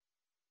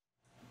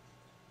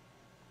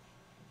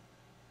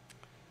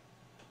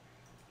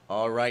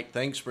All right,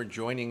 thanks for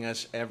joining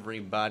us,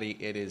 everybody.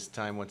 It is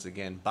time once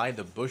again by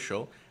the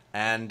Bushel,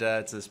 and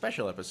it's a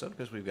special episode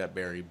because we've got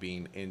Barry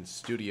Bean in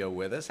studio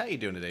with us. How you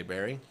doing today,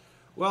 Barry?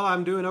 Well,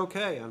 I'm doing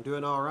okay. I'm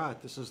doing all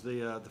right. This is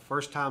the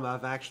first time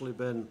I've actually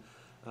been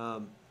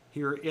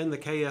here in the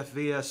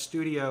KFVS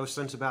studio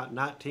since about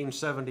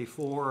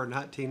 1974 or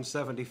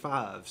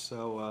 1975.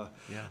 So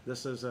Yeah.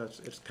 this is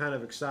it's kind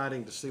of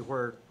exciting to see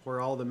where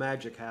all the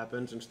magic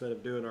happens instead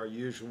of doing our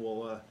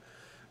usual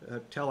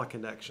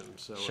teleconnection.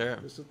 So Sure.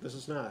 this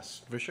is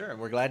nice. For sure, and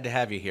we're glad to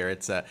have you here.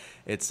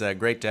 It's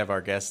great to have our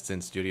guests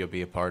in studio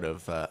be a part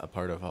of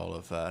all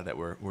of that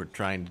we're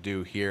trying to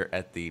do here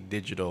at the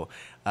digital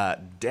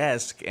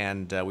desk,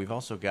 and we've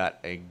also got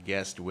a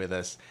guest with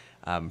us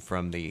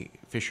from the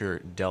Fisher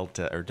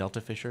Delta or Delta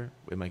Fisher.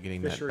 Am I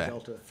getting Fisher that back?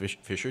 Delta.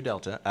 Fisher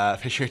Delta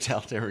Fisher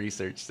Delta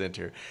Research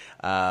Center,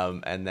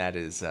 and that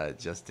is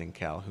Justin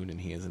Calhoun,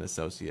 and he is an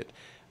associate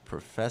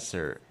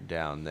professor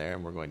down there,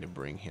 and we're going to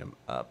bring him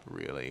up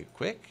really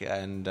quick.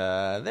 And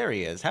there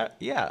he is.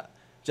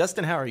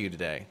 Justin, how are you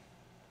today?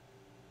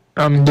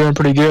 I'm doing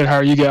pretty good. How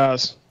are you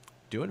guys?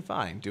 Doing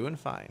fine.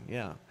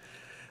 Yeah.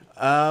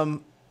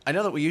 I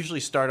know that we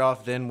usually start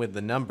off then with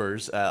the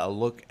numbers, a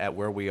look at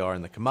where we are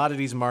in the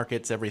commodities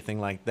markets,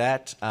 everything like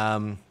that.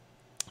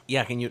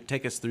 Yeah, can you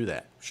take us through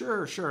that?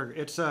 Sure.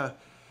 It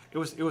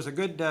was a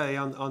good day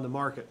on the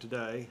market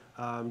today.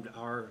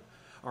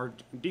 Our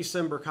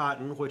December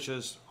cotton, which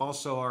is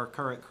also our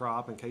current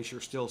crop, in case you're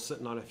still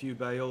sitting on a few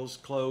bales,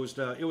 closed.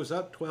 It was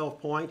up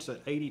 12 points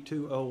at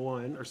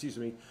 82.01, or excuse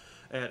me,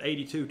 at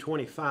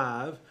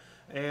 82.25.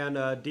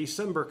 And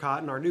December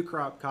cotton, our new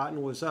crop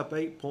cotton, was up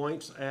 8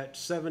 points at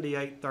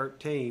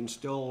 78.13.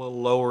 Still a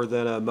little lower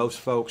than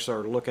most folks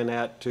are looking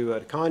at to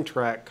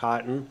contract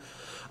cotton.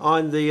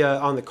 On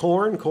the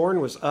corn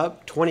was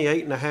up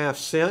 28.5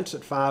 cents at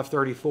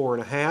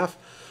 534.5.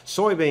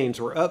 Soybeans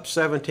were up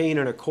 17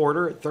 and a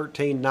quarter at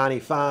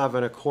 13.95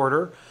 and a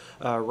quarter.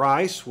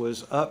 Rice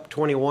was up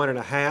 21 and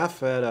a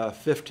half at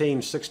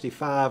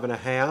 15.65 and a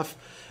half,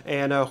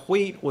 and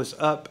wheat was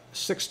up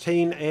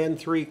 16 and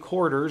three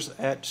quarters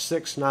at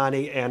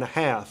 6.90 and a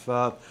half.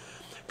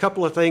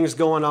 Couple of things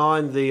going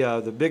on.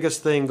 The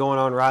biggest thing going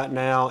on right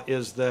now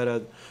is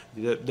that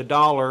the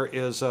dollar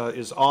is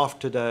off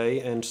today,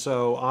 and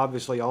so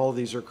obviously all of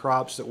these are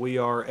crops that we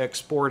are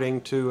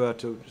exporting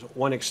to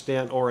one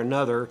extent or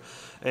another,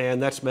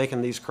 and that's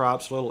making these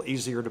crops a little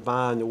easier to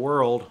buy in the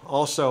world.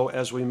 Also,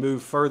 as we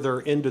move further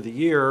into the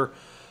year,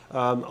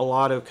 a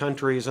lot of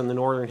countries in the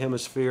northern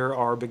hemisphere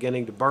are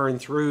beginning to burn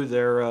through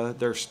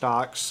their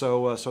stocks,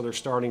 so they're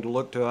starting to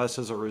look to us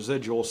as a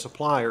residual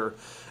supplier,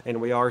 and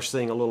we are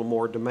seeing a little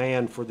more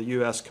demand for the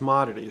U.S.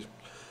 commodities.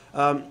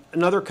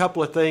 Another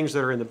couple of things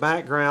that are in the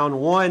background,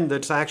 one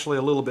that's actually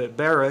a little bit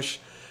bearish,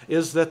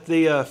 is that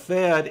the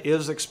Fed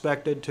is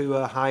expected to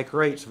hike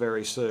rates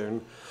very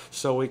soon.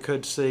 So we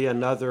could see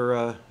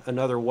another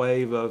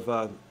wave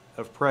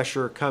of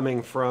pressure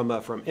coming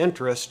from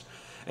interest.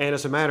 And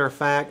as a matter of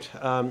fact,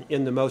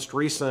 in the most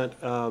recent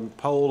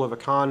poll of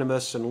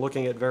economists and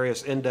looking at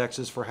various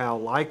indexes for how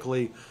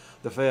likely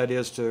the Fed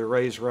is to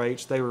raise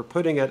rates, they were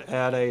putting it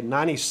at a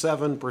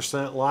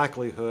 97%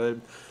 likelihood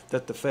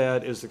that the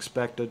Fed is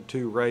expected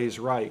to raise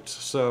rates.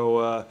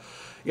 So,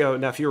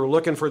 now if you were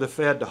looking for the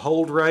Fed to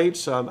hold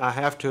rates, I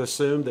have to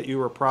assume that you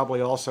were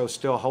probably also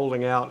still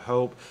holding out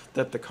hope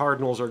that the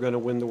Cardinals are going to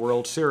win the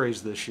World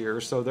Series this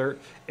year. So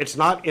it's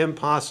not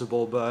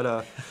impossible,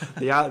 but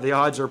the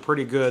odds are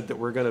pretty good that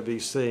we're going to be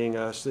seeing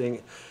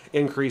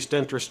increased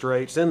interest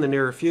rates in the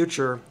near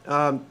future.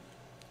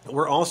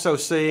 We're also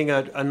seeing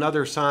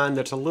another sign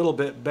that's a little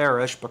bit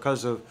bearish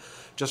because of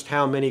just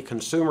how many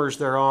consumers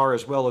there are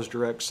as well as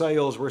direct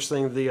sales. We're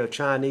seeing the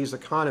Chinese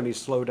economy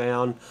slow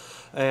down,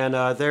 and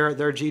their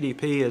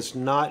GDP is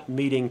not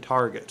meeting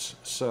targets.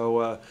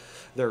 So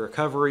their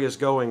recovery is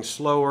going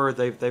slower.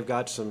 They've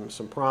got some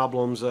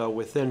problems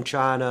within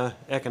China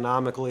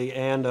economically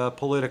and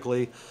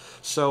politically.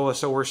 So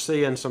we're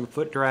seeing some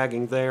foot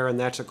dragging there, and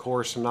that's of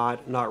course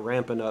not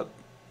ramping up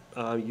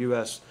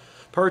U.S.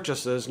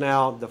 purchases.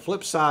 Now, the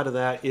flip side of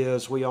that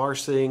is we are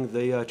seeing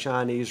the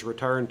Chinese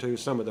return to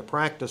some of the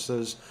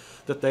practices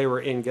that they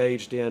were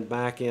engaged in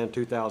back in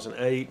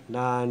 2008,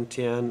 9,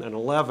 10, and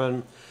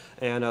 11.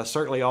 And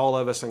certainly all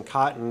of us in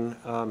cotton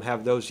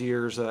have those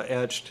years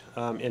etched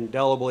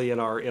indelibly in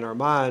our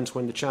minds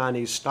when the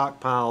Chinese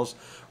stockpiles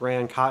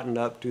ran cotton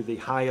up to the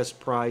highest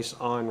price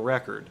on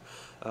record.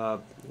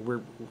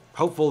 We're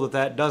hopeful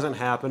that doesn't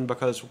happen,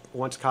 because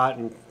once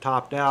cotton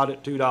topped out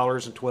at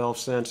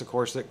 $2.12, of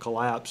course it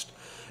collapsed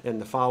in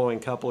the following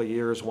couple of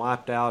years,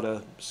 wiped out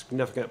a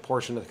significant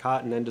portion of the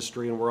cotton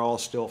industry, and we're all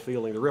still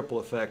feeling the ripple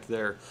effect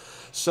there.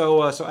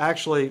 So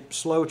actually,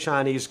 slow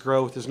Chinese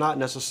growth is not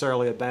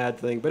necessarily a bad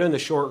thing, but in the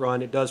short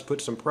run, it does put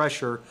some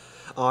pressure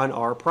on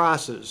our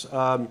prices.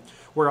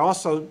 We're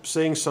also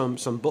seeing some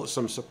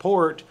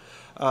support,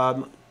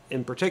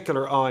 in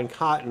particular on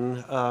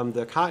cotton.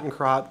 The cotton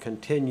crop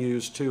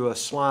continues to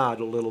slide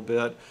a little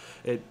bit.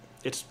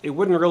 it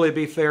wouldn't really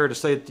be fair to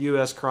say that the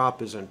U.S.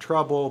 crop is in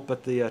trouble,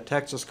 but the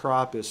Texas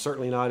crop is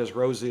certainly not as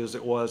rosy as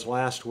it was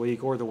last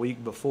week or the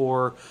week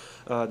before.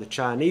 The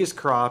Chinese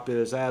crop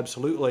is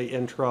absolutely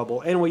in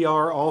trouble, and we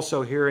are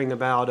also hearing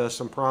about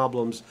some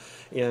problems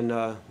in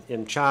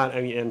China,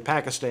 in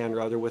Pakistan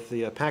rather, with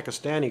the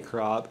Pakistani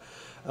crop.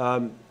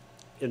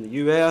 In the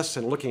U.S.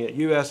 and looking at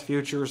U.S.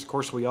 futures, of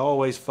course, we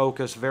always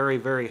focus very,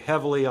 very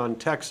heavily on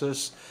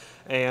Texas,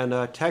 and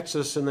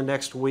Texas in the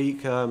next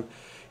week.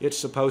 It's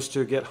supposed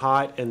to get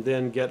hot and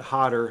then get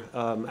hotter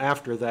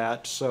after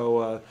that.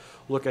 So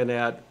looking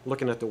at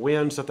the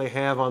winds that they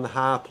have on the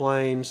high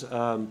plains,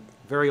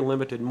 very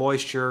limited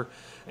moisture,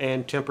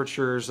 and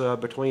temperatures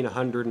between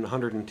 100 and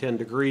 110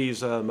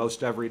 degrees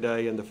most every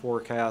day in the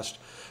forecast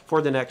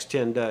for the next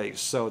 10 days.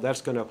 So that's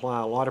going to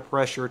apply a lot of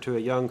pressure to a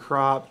young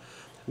crop.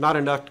 Not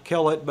enough to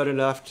kill it, but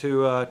enough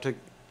to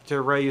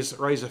raise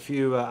a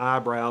few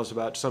eyebrows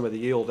about some of the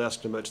yield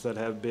estimates that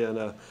have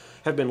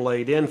been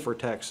laid in for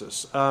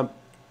Texas.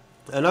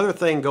 Another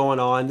thing going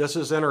on, this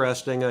is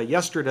interesting.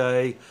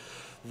 Yesterday,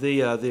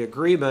 the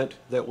agreement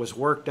that was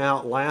worked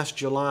out last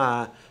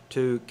July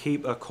to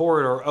keep a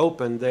corridor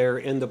open there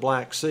in the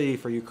Black Sea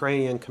for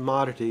Ukrainian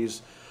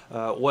commodities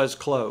was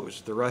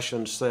closed. The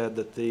Russians said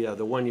that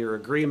the one-year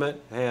agreement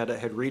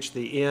had reached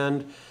the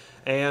end,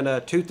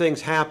 and two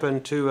things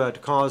happened to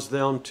cause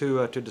them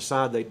to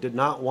decide they did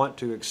not want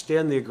to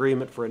extend the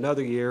agreement for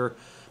another year.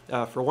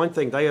 For one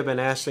thing, they have been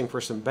asking for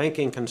some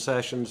banking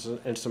concessions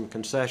and some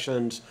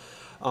concessions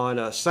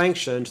on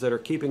sanctions that are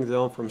keeping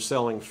them from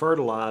selling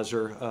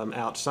fertilizer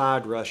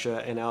outside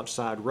Russia and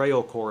outside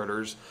rail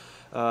corridors.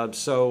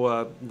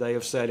 So they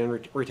have said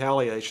in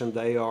retaliation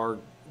they are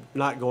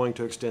not going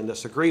to extend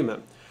this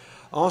agreement.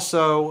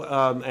 Also,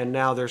 and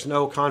now there's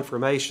no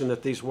confirmation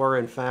that these were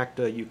in fact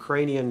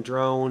Ukrainian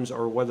drones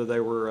or whether they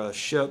were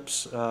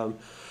ships,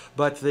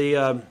 but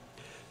the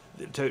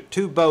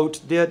two boats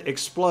did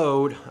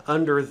explode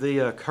under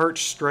the Kerch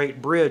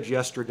Strait Bridge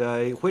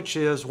yesterday, which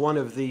is one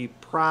of the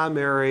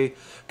primary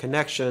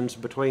connections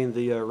between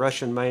the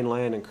Russian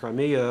mainland and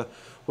Crimea,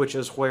 which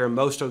is where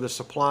most of the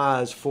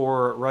supplies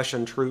for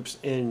Russian troops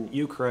in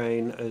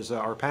Ukraine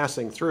are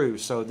passing through.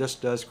 So this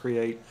does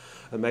create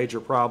a major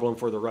problem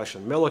for the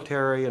Russian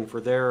military and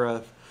for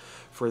their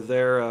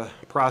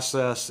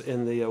process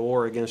in the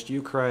war against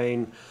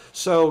Ukraine.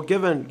 So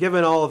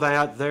given all of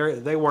that,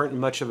 they weren't in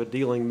much of a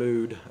dealing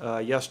mood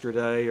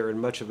yesterday or in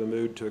much of a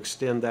mood to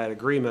extend that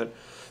agreement.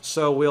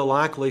 So we'll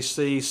likely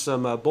see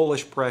some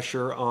bullish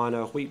pressure on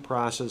wheat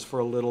prices for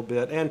a little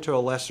bit, and to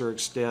a lesser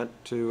extent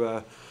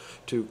to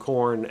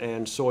corn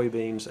and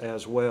soybeans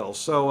as well.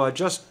 So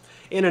just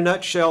in a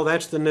nutshell,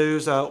 that's the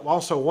news.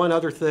 Also, one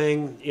other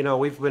thing,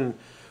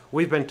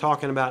 we've been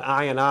talking about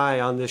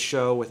I&I on this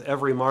show with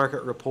every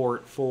market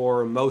report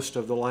for most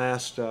of the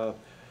last,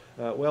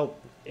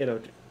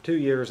 2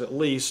 years at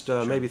least,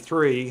 sure. Maybe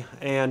 3.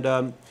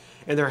 And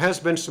there has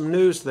been some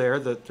news there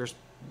that there's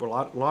a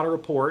lot of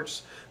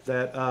reports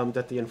that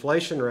the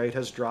inflation rate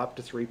has dropped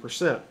to 3%,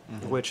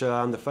 mm-hmm. which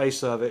on the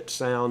face of it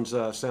sounds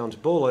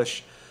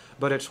bullish.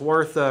 But it's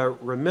worth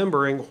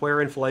remembering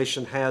where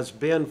inflation has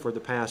been for the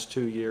past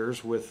 2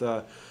 years, with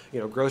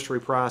grocery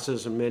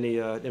prices in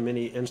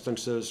many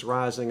instances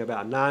rising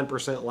about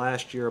 9%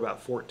 last year,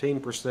 about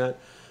 14%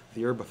 the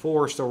year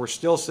before. So we're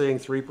still seeing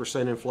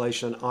 3%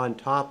 inflation on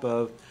top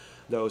of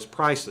those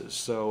prices.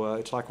 So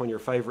it's like when your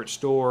favorite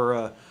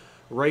store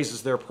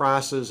raises their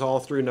prices all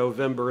through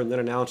November and then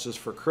announces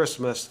for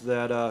Christmas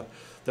that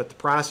the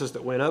prices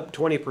that went up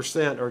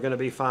 20% are going to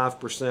be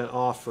 5%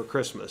 off for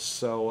Christmas.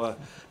 So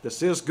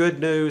this is good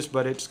news,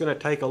 but it's going to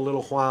take a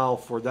little while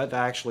for that to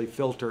actually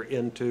filter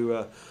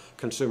into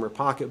consumer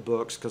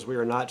pocketbooks, because we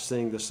are not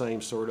seeing the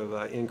same sort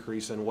of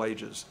increase in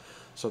wages.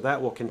 So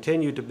that will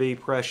continue to be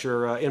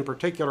pressure, in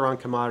particular on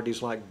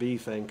commodities like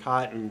beef and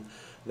cotton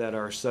that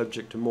are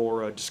subject to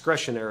more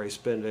discretionary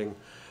spending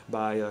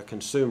by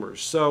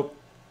consumers. So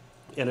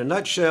in a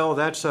nutshell,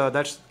 that's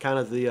kind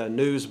of the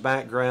news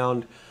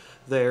background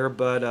there.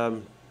 But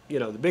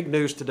the big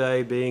news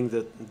today being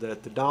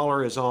that the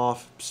dollar is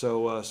off,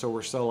 so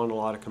we're selling a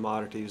lot of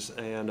commodities.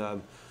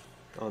 And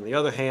on the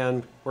other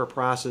hand, where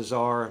prices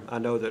are, I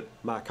know that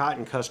my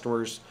cotton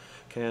customers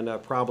can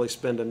probably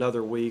spend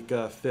another week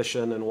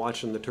fishing and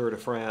watching the Tour de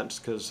France,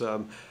 because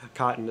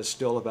cotton is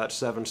still about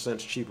 7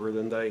 cents cheaper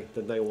than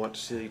they want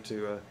to see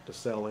to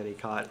sell any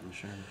cotton.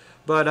 Sure.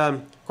 But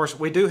of course,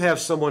 we do have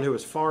someone who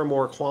is far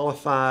more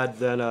qualified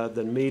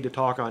than me to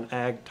talk on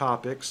ag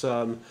topics.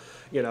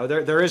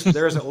 There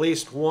is at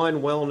least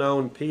one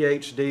well-known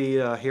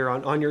PhD here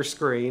on your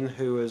screen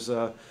who is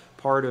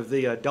part of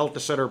the Delta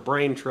Center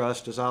Brain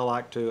Trust, as I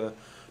like to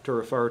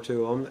refer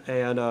to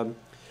them.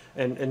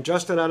 And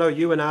Justin, I know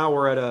you and I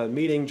were at a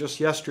meeting just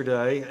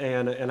yesterday,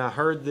 and I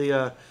heard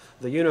the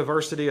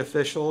university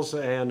officials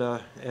and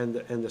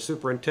the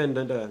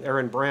superintendent,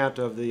 Aaron Brandt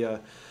of the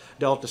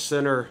Delta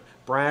Center,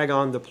 brag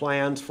on the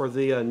plans for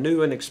the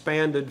new and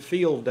expanded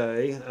field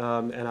day,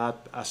 and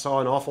I saw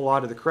an awful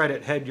lot of the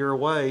credit head your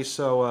way.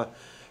 So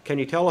can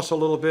you tell us a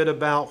little bit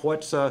about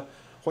what's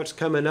what's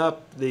coming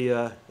up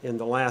in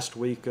the last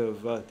week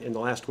of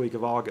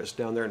August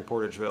down there in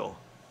Portageville?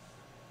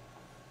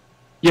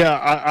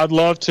 Yeah, I'd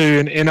love to,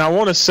 and I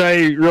want to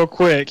say real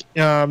quick,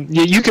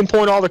 you can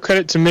point all the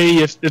credit to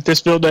me if this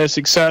field day is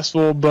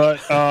successful, but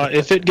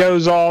if it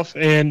goes off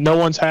and no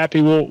one's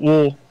happy,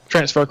 we'll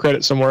transfer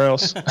credit somewhere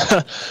else.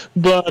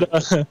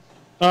 But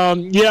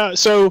yeah,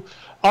 so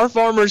our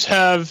farmers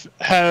have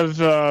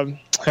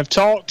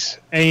talked,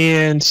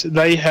 and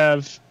they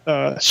have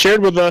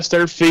shared with us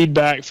their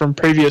feedback from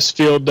previous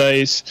field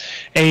days,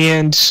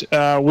 and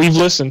we've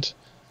listened.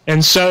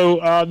 And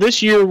so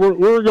this year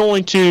we're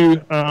going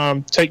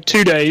to take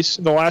 2 days,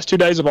 the last 2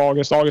 days of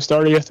August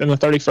 30th and the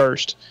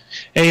 31st,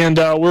 and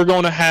we're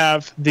going to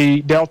have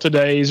the Delta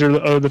Days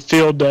or the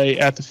field day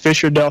at the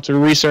Fisher Delta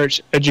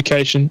Research,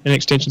 Education, and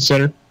Extension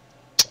Center.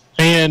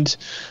 And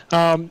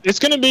it's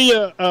going to be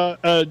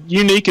a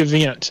unique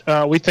event.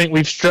 We think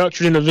we've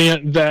structured an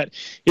event that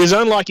is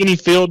unlike any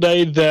field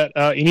day that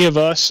any of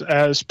us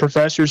as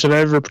professors have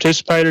ever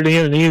participated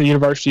in any of the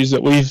universities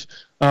that we've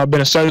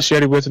been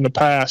associated with in the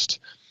past.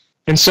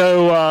 And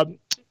so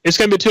it's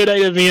going to be a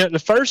 2-day event. The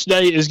first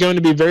day is going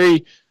to be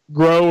very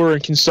grower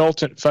and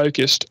consultant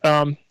focused,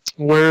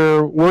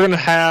 where we're going to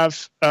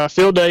have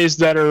field days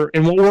that are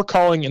in what we're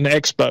calling an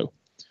expo.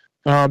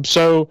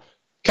 So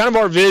kind of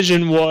our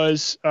vision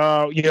was,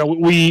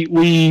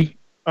 we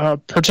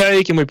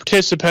partake and we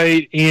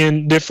participate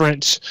in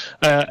different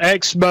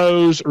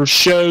expos or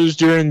shows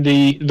during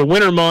the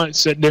winter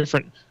months at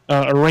different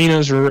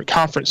arenas or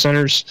conference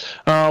centers,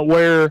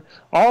 where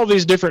all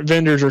these different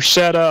vendors are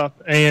set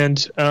up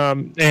and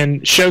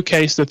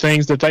showcase the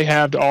things that they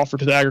have to offer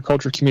to the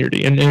agriculture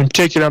community. And in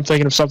particular, I'm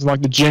thinking of something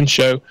like the Gin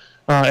Show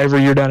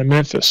every year down in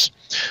Memphis.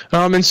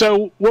 And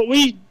so what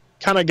we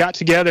kind of got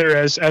together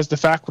as the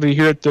faculty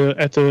here at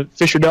the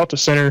Fisher Delta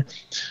Center,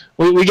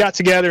 we got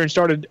together and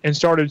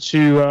started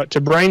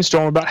to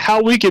brainstorm about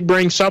how we could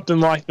bring something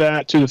like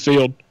that to the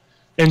field.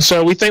 And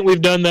so we think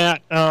we've done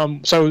that.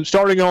 So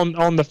starting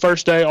on the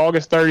first day,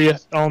 August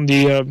 30th,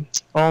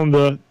 on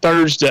the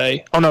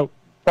Thursday. Oh no,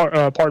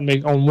 pardon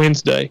me, on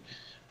Wednesday.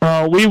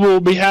 We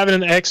will be having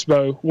an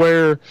expo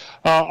where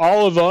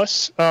all of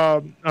us,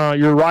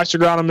 your rice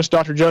agronomist,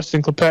 Dr.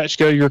 Justin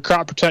Klepechka, your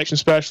crop protection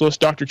specialist,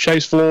 Dr.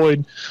 Chase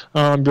Floyd,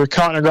 your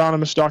cotton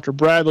agronomist, Dr.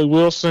 Bradley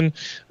Wilson,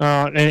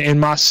 and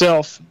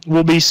myself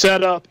will be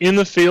set up in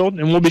the field,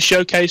 and we'll be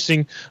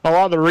showcasing a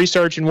lot of the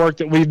research and work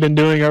that we've been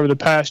doing over the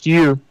past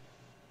year.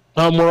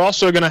 We're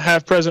also going to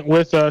have present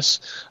with us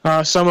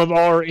some of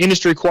our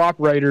industry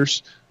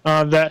cooperators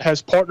that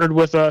has partnered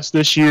with us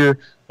this year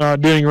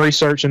doing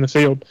research in the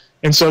field.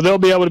 And so they'll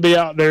be able to be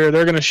out there.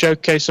 They're going to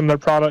showcase some of their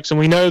products. And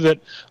we know that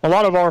a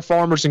lot of our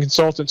farmers and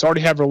consultants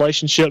already have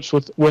relationships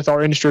with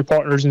our industry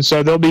partners. And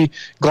so they'll be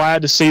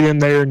glad to see them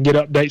there and get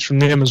updates from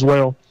them as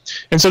well.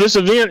 And so this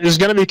event is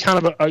going to be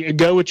kind of a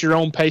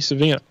go-at-your-own-pace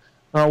event.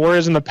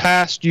 Whereas in the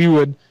past, you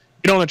would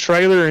get on a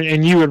trailer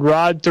and you would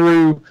ride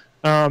through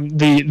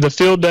the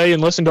field day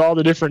and listen to all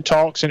the different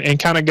talks and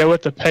kind of go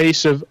at the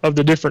pace of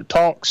the different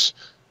talks.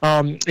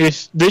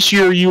 If this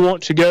year you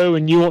want to go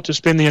and you want to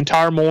spend the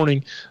entire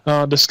morning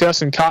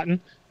discussing cotton,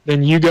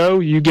 then you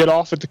get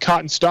off at the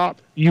cotton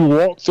stop, you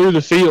walk through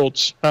the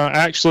fields,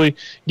 actually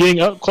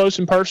getting up close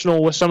and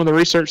personal with some of the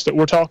research that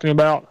we're talking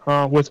about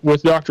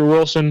with Dr.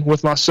 Wilson,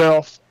 with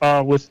myself,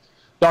 with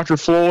Dr.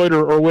 Floyd,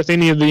 or with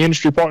any of the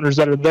industry partners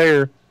that are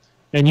there,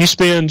 and you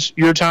spend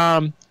your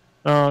time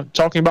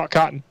talking about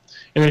cotton.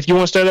 And if you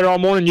want to stay there all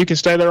morning, you can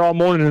stay there all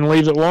morning and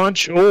leave at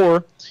lunch.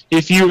 Or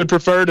if you would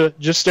prefer to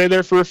just stay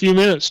there for a few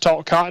minutes,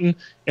 talk cotton,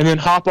 and then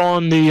hop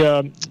on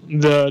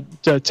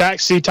the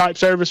taxi type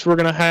service we're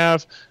going to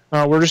have.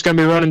 We're just going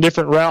to be running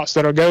different routes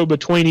that'll go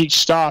between each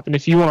stop. And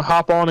if you want to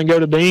hop on and go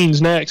to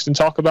beans next and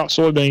talk about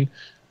soybean,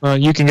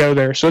 you can go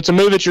there. So it's a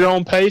move at your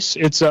own pace.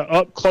 It's an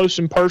up close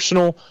and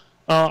personal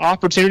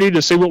opportunity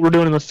to see what we're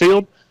doing in the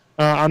field.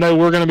 I know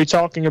we're going to be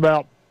talking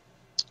about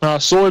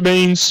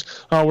soybeans.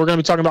 We're going to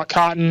be talking about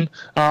cotton.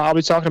 I'll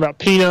be talking about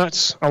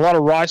peanuts. A lot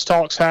of rice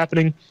talks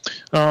happening.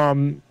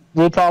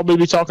 We'll probably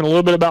be talking a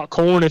little bit about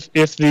corn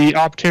if the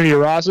opportunity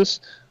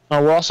arises.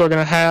 We're also going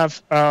to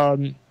have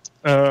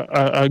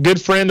a good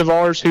friend of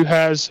ours who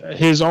has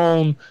his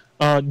own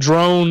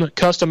drone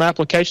custom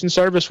application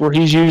service where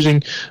he's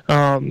using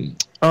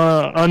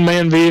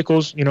unmanned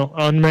vehicles,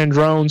 unmanned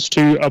drones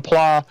to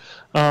apply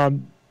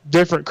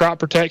different crop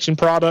protection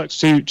products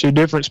to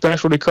different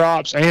specialty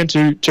crops and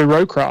to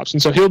row crops.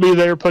 And so he'll be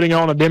there putting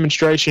on a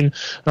demonstration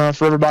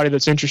for everybody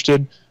that's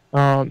interested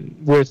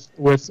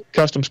with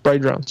custom spray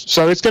drones.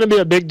 So it's going to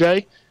be a big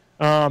day.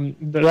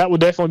 That will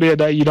definitely be a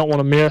day you don't want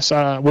to miss.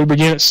 We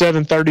begin at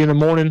 7:30 in the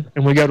morning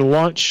and we go to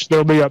lunch.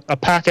 There'll be a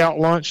pack-out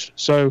lunch.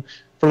 So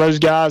for those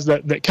guys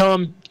that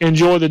come,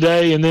 enjoy the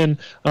day, and then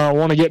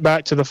want to get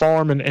back to the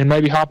farm and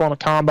maybe hop on a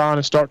combine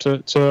and start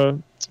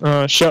to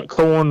shuck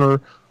corn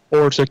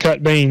or to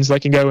cut beans,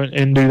 they can go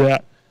and do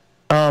that.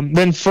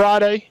 Then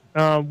Friday,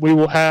 we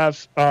will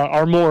have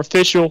our more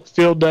official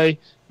field day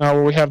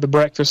where we have the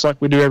breakfast like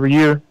we do every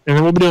year. And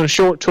then we'll be doing a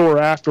short tour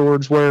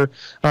afterwards where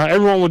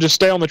everyone will just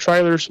stay on the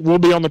trailers. We'll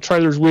be on the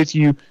trailers with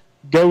you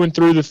going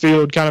through the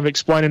field, kind of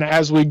explaining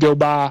as we go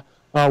by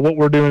what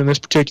we're doing in this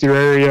particular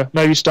area.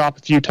 Maybe stop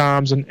a few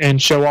times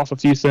and show off a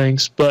few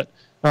things, but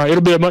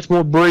it'll be a much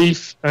more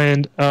brief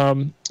and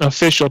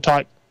official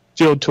type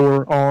field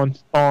tour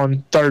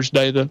on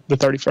Thursday, the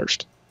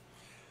 31st.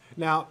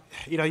 Now,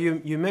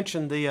 you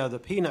mentioned the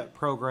peanut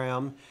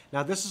program.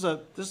 Now, this is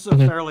a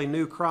Mm-hmm. fairly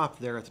new crop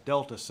there at the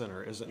Delta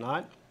Center, is it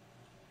not?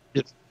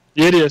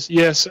 It is,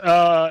 yes.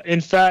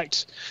 In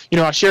fact,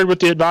 I shared with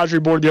the advisory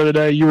board the other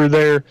day, you were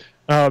there,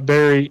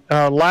 Barry.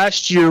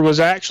 Last year was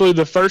actually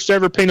the first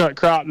ever peanut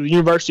crop that the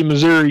University of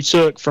Missouri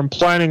took from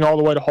planting all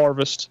the way to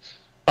harvest.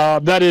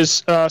 That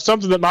is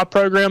something that my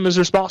program is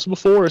responsible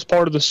for as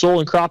part of the Soil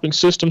and Cropping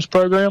Systems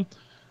program.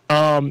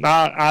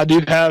 I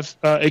do have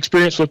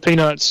experience with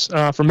peanuts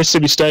from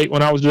Mississippi State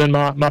when I was doing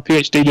my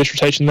PhD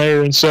dissertation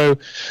there. And so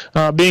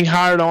being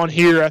hired on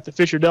here at the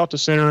Fisher Delta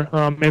Center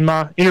in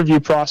my interview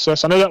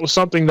process, I know that was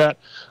something that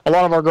a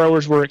lot of our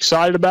growers were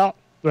excited about,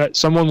 that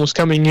someone was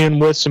coming in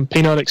with some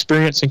peanut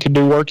experience and could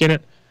do work in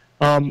it.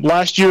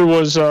 Last year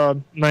was,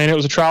 it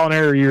was a trial and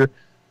error year.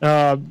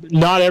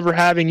 Not ever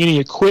having any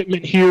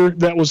equipment here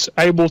that was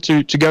able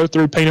to go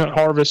through peanut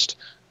harvest.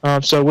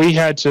 So we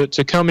had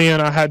to come in.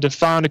 I had to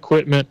find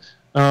equipment.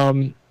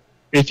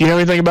 If you know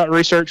anything about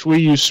research, we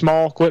use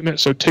small equipment,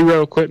 so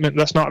two-row equipment.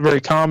 That's not very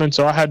common.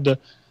 So I had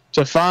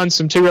to find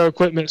some two-row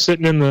equipment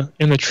sitting in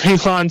the tree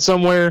line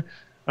somewhere,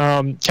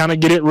 kind of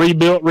get it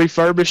rebuilt,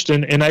 refurbished,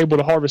 and able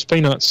to harvest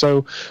peanuts.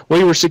 So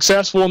we were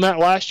successful in that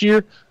last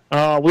year.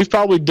 We've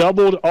probably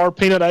doubled our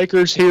peanut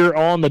acres here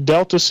on the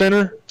Delta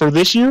Center for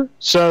this year.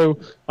 So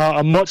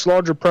a much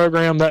larger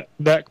program.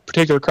 That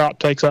particular crop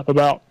takes up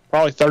about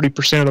probably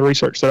 30% of the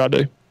research that I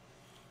do.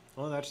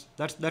 Well,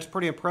 that's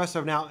pretty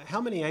impressive. Now, how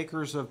many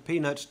acres of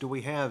peanuts do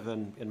we have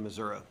in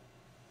Missouri?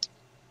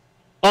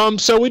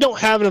 So we don't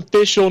have an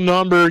official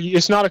number.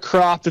 It's not a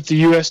crop that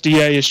the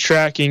USDA is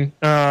tracking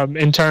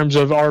in terms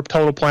of our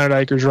total planted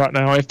acres right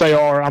now. If they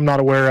are, I'm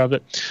not aware of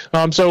it.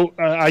 So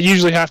I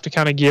usually have to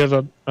kind of give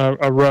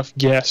a rough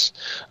guess.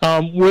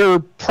 We're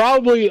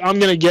probably, I'm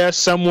going to guess,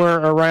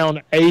 somewhere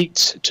around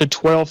 8,000 to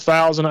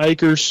 12,000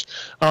 acres.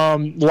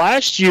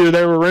 Last year,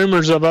 there were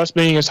rumors of us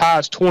being as high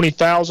as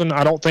 20,000.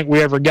 I don't think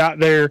we ever got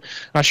there.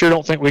 I sure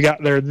don't think we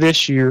got there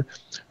this year.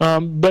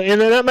 And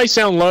that may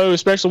sound low,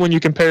 especially when you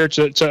compare it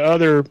to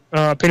other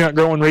peanut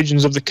growing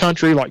regions of the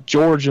country, like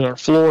Georgia or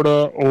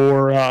Florida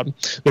or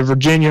the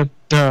Virginia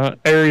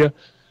area.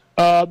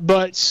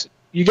 But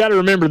you got to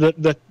remember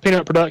that the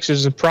peanut production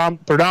is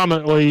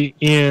predominantly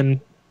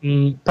in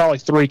probably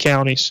 3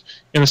 counties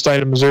in the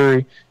state of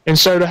Missouri, and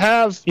so to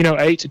have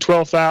 8,000 to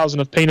 12,000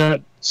 of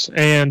peanuts,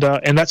 and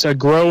that's a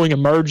growing,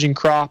 emerging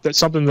crop. That's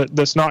something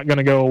that's not going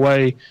to go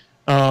away.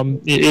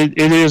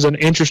 It is an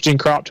interesting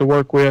crop to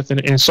work with,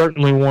 and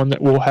certainly one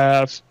that we'll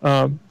have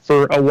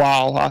for a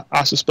while,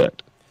 I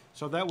suspect.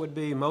 So that would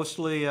be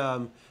mostly,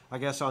 I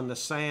guess, on the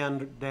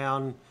sand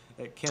down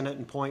at Kennett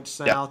and Point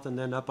South, and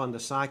then up on the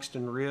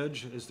Sykeston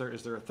Ridge. Is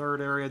there a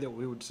third area that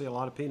we would see a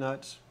lot of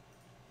peanuts?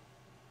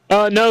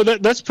 No,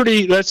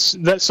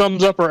 that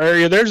sums up our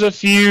area. There's a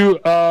few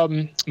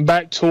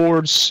back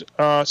towards.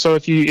 So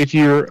if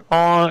you're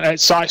on at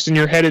Sykeston,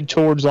 you're headed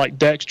towards like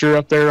Dexter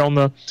up there on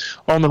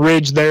the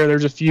ridge there.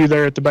 There's a few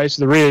there at the base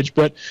of the ridge,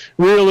 but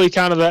really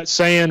kind of that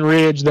sand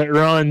ridge that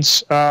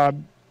runs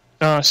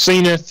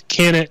Zenith,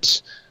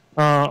 Kennett,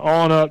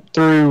 on up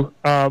through.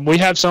 We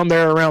have some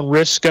there around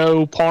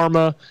Risco,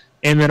 Parma,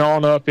 and then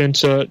on up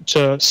into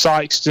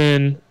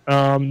Sykeston.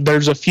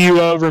 There's a few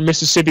over in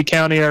Mississippi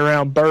County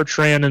around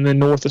Bertrand, and then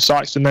north of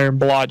Sykeston there in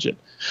Blodgett.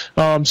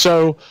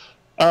 So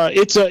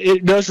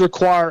it does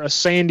require a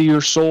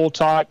sandier soil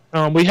type.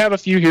 We have a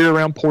few here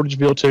around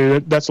Portageville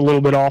too. That's a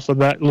little bit off of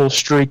that little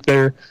streak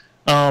there.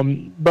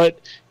 But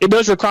it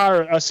does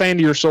require a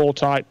sandier soil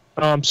type.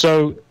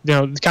 So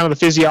kind of the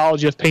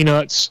physiology of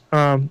peanuts,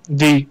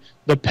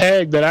 the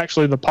peg that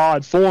actually the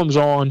pod forms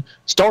on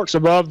starts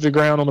above the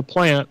ground on the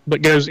plant,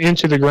 but goes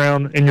into the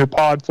ground, and your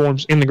pod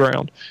forms in the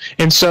ground.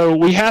 And so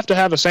we have to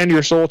have a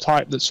sandier soil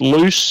type that's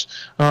loose.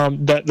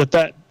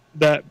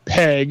 That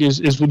peg is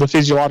the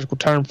physiological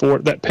term for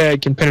it. That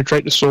peg can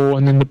penetrate the soil,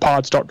 and then the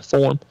pods start to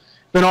form.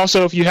 Then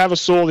also, if you have a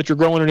soil that you're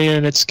growing it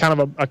in, it's kind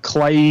of a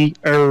clay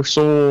or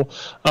soil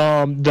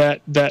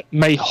that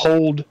may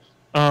hold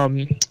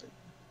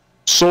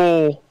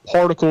soil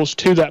particles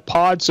to that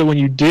pod. So when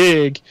you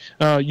dig,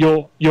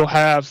 you'll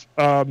have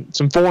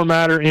some foreign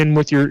matter in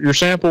with your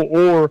sample,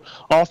 or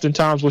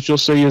oftentimes what you'll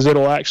see is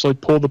it'll actually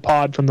pull the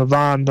pod from the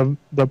vine.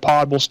 The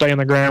pod will stay in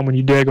the ground when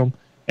you dig them,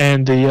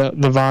 and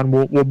the vine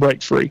will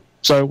break free.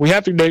 So we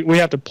have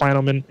to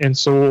plant them in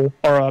soil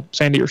or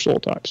sandier soil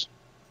types.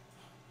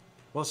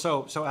 Well,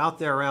 so out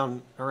there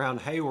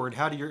around Hayward,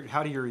 how do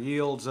your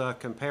yields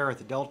compare at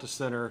the Delta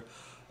Center?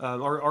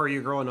 Or are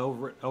you growing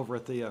over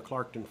at the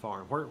Clarkton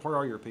farm? Where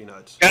are your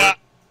peanuts?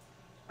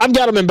 I've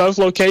got them in both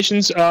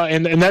locations,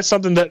 and that's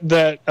something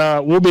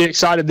that we'll be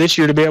excited this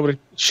year to be able to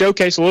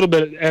showcase a little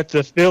bit at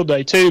the field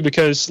day too,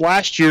 because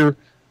last year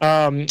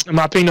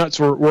my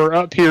peanuts were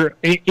up here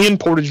in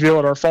Portageville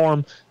at our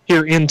farm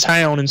here in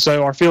town, and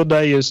so our field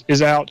day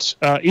is out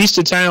east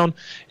of town,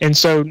 and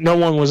so no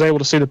one was able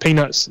to see the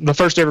peanuts, the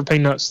first ever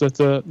peanuts that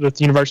the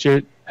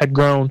university had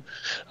grown.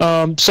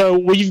 So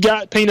we've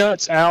got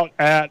peanuts out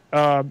at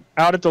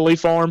the Lee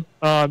Farm.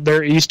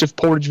 They're east of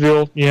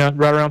Portageville,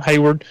 right around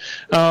Hayward,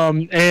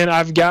 and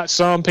I've got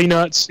some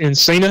peanuts in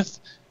Zenith.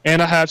 And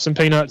I have some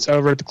peanuts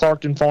over at the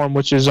Clarkton Farm,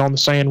 which is on the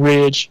Sand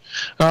Ridge.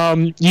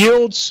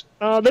 Yields,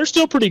 they're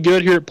still pretty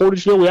good here at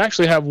Portageville. We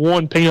actually have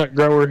one peanut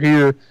grower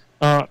here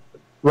right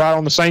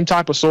on the same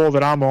type of soil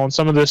that I'm on.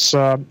 Some of this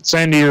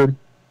sandier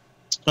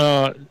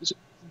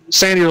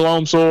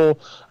loam soil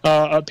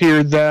up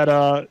here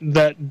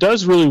that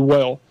does really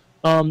well.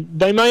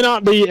 They may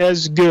not be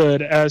as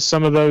good as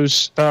some of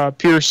those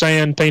pure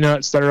sand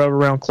peanuts that are over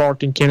around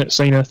Clarkton, Kennett,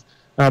 Zenith.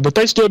 But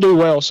they still do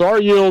well. So our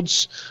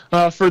yields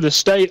for the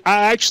state,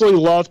 I actually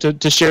love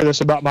to share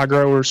this about my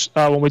growers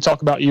when we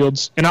talk about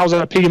yields. And I was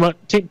at a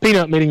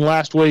peanut meeting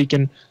last week,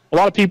 and a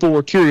lot of people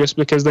were curious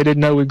because they didn't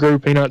know we grew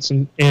peanuts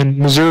in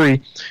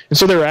Missouri. And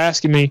so they were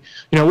asking me,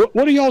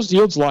 what are y'all's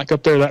yields like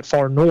up there that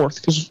far north?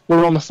 Because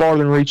we're on the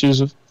farthern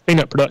reaches of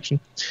peanut production.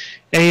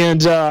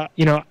 And, I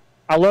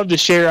love to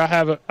share. I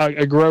have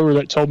a grower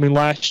that told me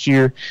last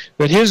year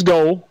that his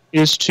goal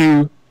is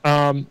to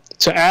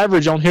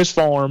average on his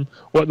farm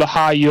what the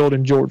high yield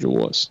in Georgia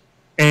was.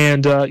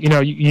 And,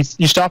 you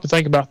stop and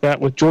think about that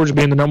with Georgia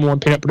being the number one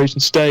peanut producing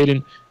state,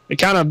 and it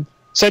kind of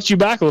sets you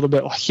back a little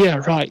bit. Like, yeah,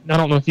 right. I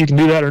don't know if you can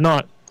do that or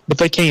not, but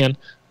they can.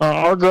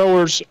 Our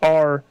growers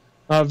are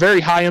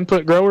very high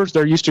input growers.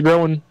 They're used to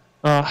growing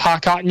high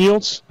cotton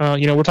yields.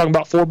 We're talking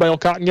about 4-bale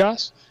cotton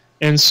guys.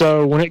 And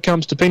so when it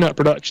comes to peanut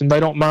production, they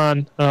don't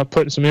mind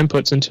putting some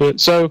inputs into it.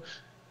 So,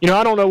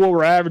 I don't know what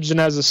we're averaging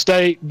as a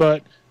state,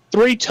 but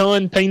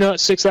 3-ton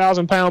peanuts,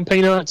 6,000-pound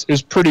peanuts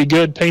is pretty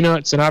good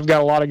peanuts, and I've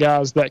got a lot of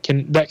guys that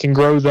can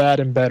grow that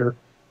and better.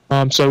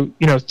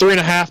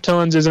 3.5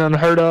 tons isn't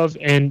unheard of,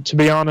 and to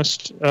be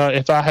honest,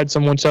 if I had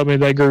someone tell me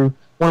they grew,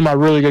 one of my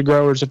really good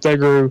growers, if they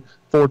grew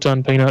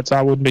 4-ton peanuts,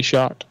 I wouldn't be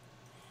shocked.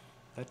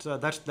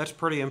 That's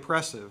pretty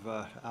impressive.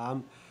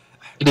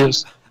 It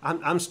is.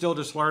 I'm still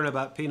just learning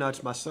about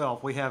peanuts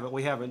myself. We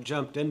haven't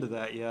jumped into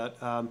that yet.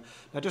 Now,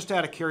 just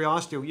out of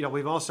curiosity,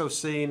 we've also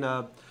seen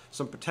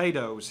some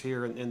potatoes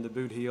here in the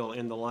Boot Heel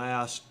in the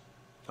last,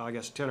 I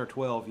guess, 10 or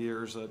 12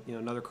 years.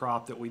 Another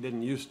crop that we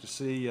didn't used to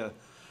see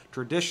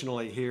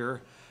traditionally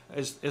here.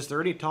 Is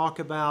there any talk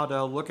about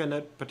looking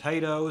at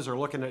potatoes or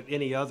looking at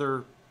any of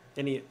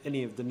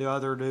the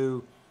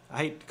new? I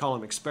hate to call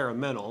them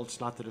experimental.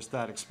 It's not that it's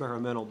that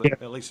experimental, but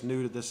at least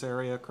new to this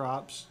area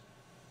crops.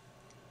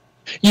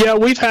 Yeah,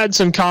 we've had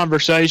some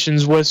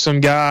conversations with some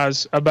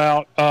guys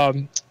about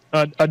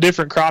a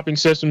different cropping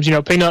systems.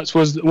 Peanuts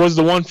was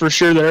the one for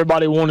sure that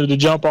everybody wanted to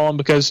jump on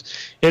because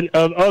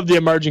of the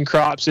emerging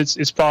crops,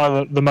 it's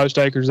probably the most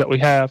acres that we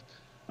have.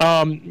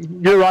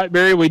 You're right,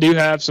 Barry. We do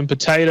have some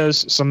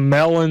potatoes, some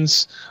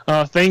melons,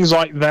 things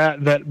like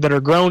that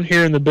are grown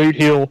here in the Boot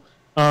Heel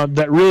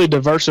that really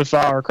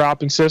diversify our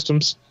cropping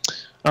systems.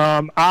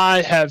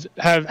 I have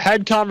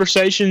had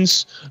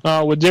conversations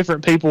with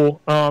different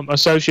people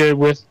associated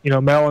with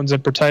melons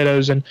and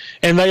potatoes, and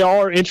they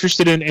are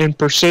interested in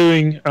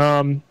pursuing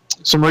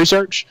some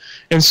research.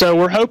 And so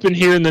we're hoping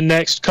here in the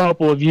next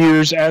couple of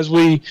years, as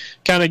we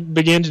kind of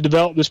begin to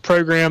develop this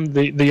program,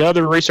 the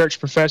other research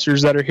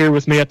professors that are here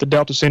with me at the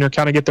Delta Center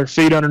kind of get their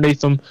feet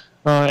underneath them,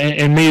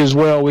 and me as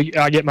well.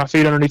 I get my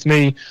feet underneath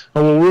me,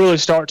 and we'll really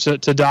start to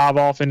dive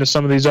off into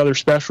some of these other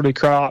specialty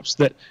crops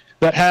that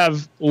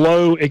have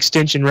low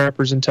extension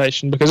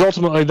representation, because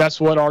ultimately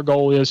that's what our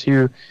goal is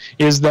here,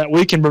 is that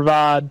we can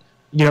provide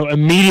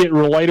immediate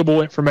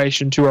relatable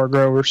information to our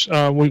growers.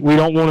 We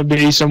don't want to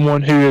be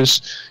someone who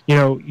is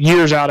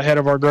years out ahead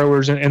of our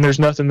growers and there's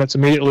nothing that's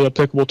immediately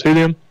applicable to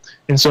them.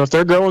 And so if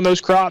they're growing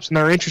those crops and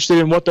they're interested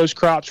in what those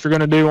crops are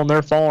going to do on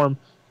their farm,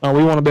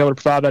 we want to be able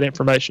to provide that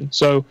information.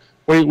 So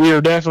we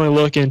are definitely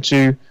looking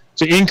to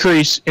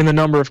increase in the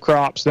number of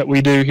crops that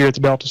we do here at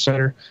the Delta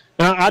Center.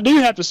 Now, I do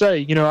have to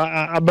say,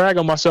 I brag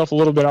on myself a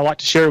little bit. I like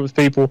to share with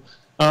people.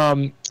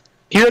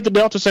 Here at the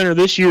Delta Center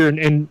this year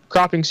in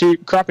cropping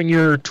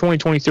year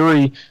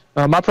 2023,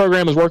 my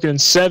program is working in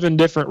 7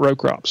 different row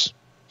crops.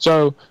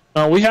 So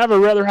we have a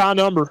rather high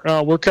number.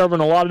 We're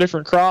covering a lot of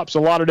different crops, a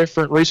lot of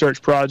different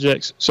research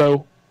projects.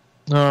 So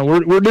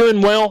we're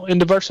doing well in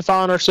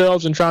diversifying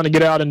ourselves and trying to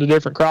get out into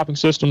different cropping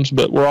systems,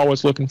 but we're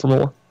always looking for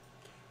more.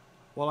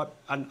 Well,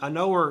 I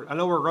know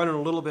we're running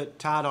a little bit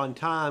tight on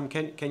time.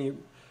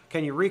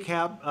 Can you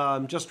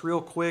recap just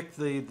real quick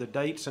the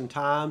dates and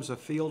times of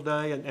field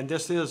day? And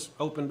this is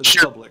open to the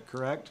public,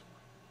 correct?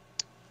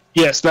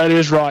 Yes, that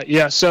is right.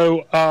 Yeah.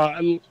 So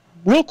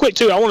real quick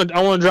too, I want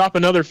to drop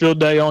another field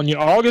day on you.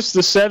 August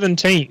the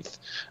 17th,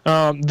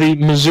 the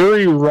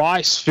Missouri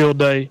Rice Field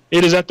Day.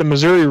 It is at the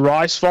Missouri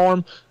Rice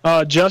Farm.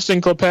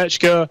 Justin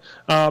Klepechka,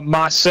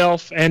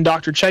 myself, and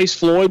Dr. Chase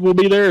Floyd will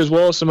be there, as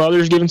well as some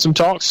others giving some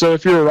talks. So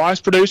if you're a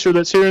rice producer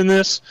that's hearing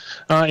this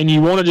and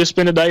you want to just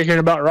spend a day hearing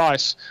about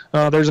rice,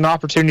 there's an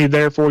opportunity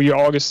there for you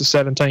August the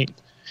 17th.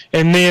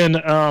 And then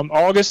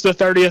August the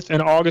 30th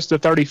and August the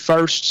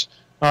 31st,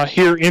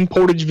 here in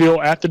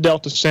Portageville at the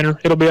Delta Center.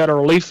 It'll be at our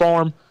relief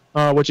farm,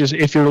 which is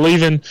if you're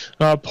leaving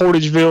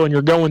Portageville and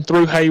you're going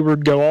through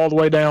Hayward, go all the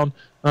way down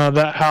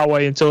that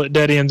highway until it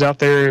dead ends out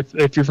there.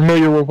 If you're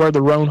familiar with where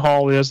the Roan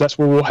Hall is, that's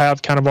where we'll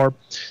have kind of our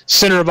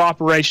center of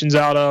operations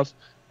out of.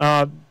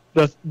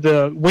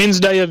 The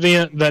Wednesday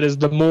event, that is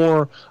the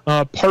more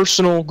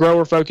personal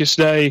grower focused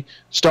day,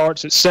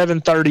 starts at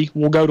 7:30.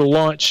 We'll go to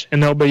lunch,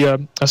 and there'll be a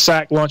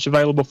sack lunch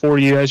available for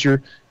you as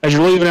you're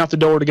leaving out the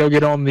door to go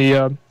get on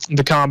the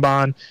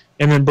combine,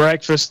 and then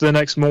breakfast the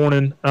next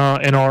morning,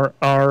 and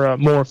our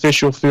more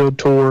official field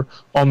tour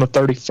on the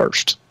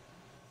 31st.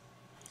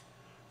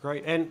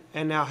 Great. And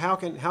now how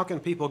can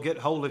people get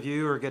hold of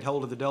you or get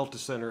hold of the Delta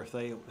Center if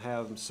they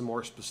have some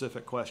more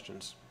specific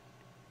questions?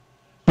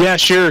 Yeah,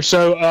 sure.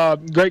 So,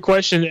 great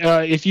question.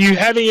 If you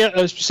have any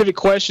specific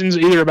questions,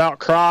 either about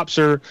crops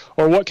or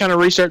what kind of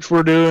research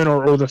we're doing,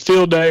 or the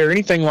field day or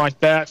anything like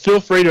that, feel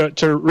free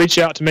to reach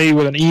out to me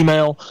with an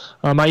email.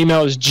 My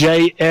email is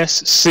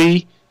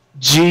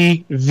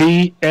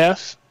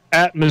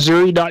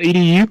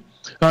jscgvf@missouri.edu.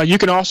 You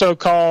can also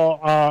call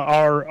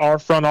our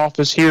front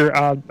office here.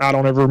 I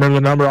don't ever remember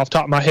the number off the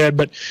top of my head,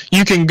 but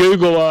you can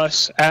Google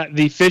us at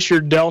the Fisher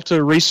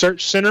Delta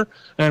Research Center,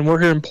 and we're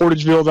here in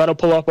Portageville. That'll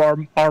pull up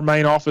our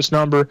main office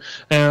number,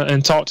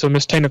 and talk to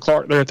Miss Tina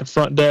Clark there at the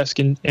front desk.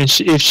 And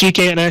if she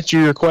can't answer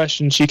your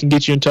question, she can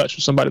get you in touch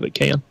with somebody that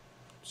can.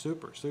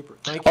 Super.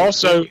 Thank you.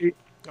 Also,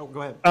 oh,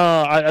 go ahead.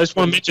 I just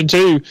want to mention,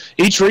 too,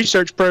 each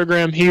research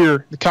program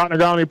here, the cotton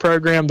agronomy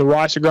program, the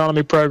rice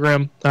agronomy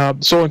program,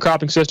 soil and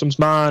cropping systems,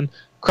 mine,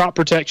 crop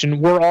protection,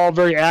 we're all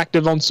very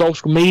active on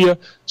social media,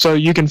 so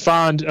you can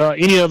find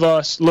any of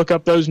us, look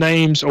up those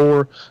names,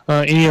 or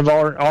any of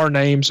our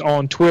names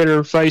on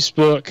Twitter,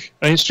 Facebook,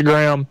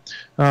 Instagram.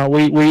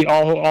 We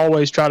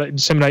always try to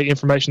disseminate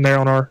information there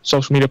on our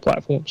social media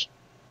platforms.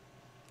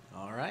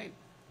 All right.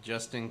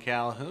 Justin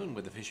Calhoun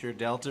with the Fisher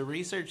Delta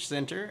Research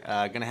Center,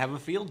 going to have a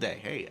field day.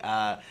 Hey,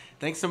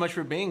 thanks so much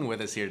for being with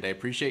us here today.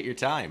 Appreciate your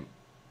time.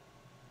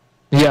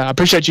 Yeah, I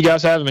appreciate you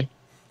guys having me.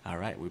 All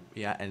right.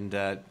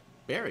 And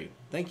Barry,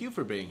 thank you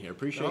for being here.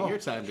 Appreciate your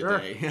time sure.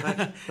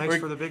 today. Thanks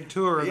for the big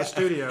tour of the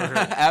studio here.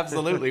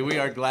 Absolutely. We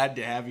are glad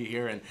to have you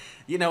here. And,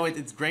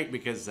 it's great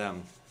because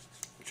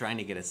trying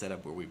to get it set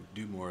up where we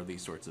do more of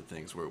these sorts of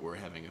things, where we're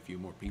having a few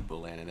more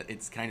people in. And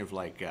it's kind of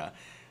like,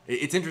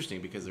 it's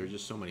interesting because there are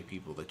just so many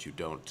people that you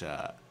don't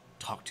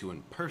talk to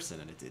in person.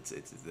 And it's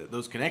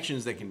those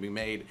connections that can be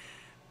made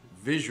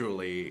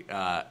visually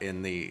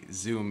in the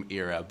Zoom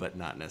era, but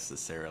not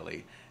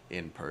necessarily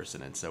in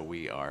person. And so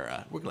we're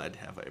glad to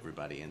have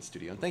everybody in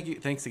studio. And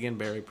thanks again,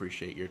 Barry.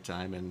 Appreciate your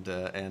time and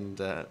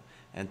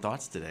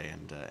thoughts today,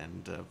 and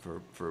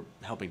for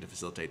helping to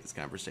facilitate this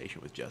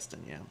conversation with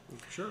Justin. Yeah,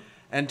 sure.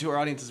 And to our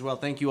audience as well,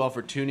 thank you all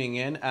for tuning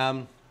in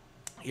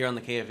here on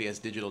the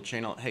KFES digital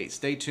channel. Hey,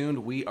 stay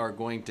tuned. We are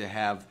going to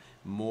have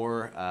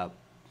more.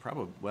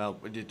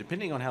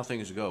 Depending on how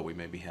things go, we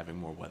may be having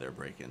more weather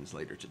break-ins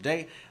later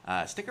today.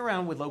 Stick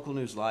around with Local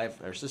News Live.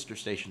 Our sister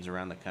stations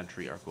around the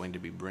country are going to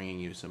be bringing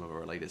you some of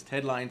our latest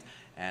headlines,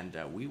 and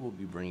we will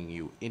be bringing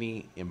you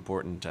any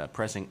important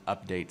pressing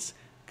updates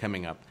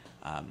coming up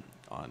on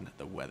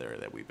the weather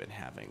that we've been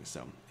having.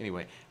 So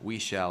anyway, we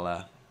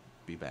shall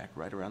be back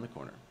right around the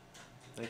corner.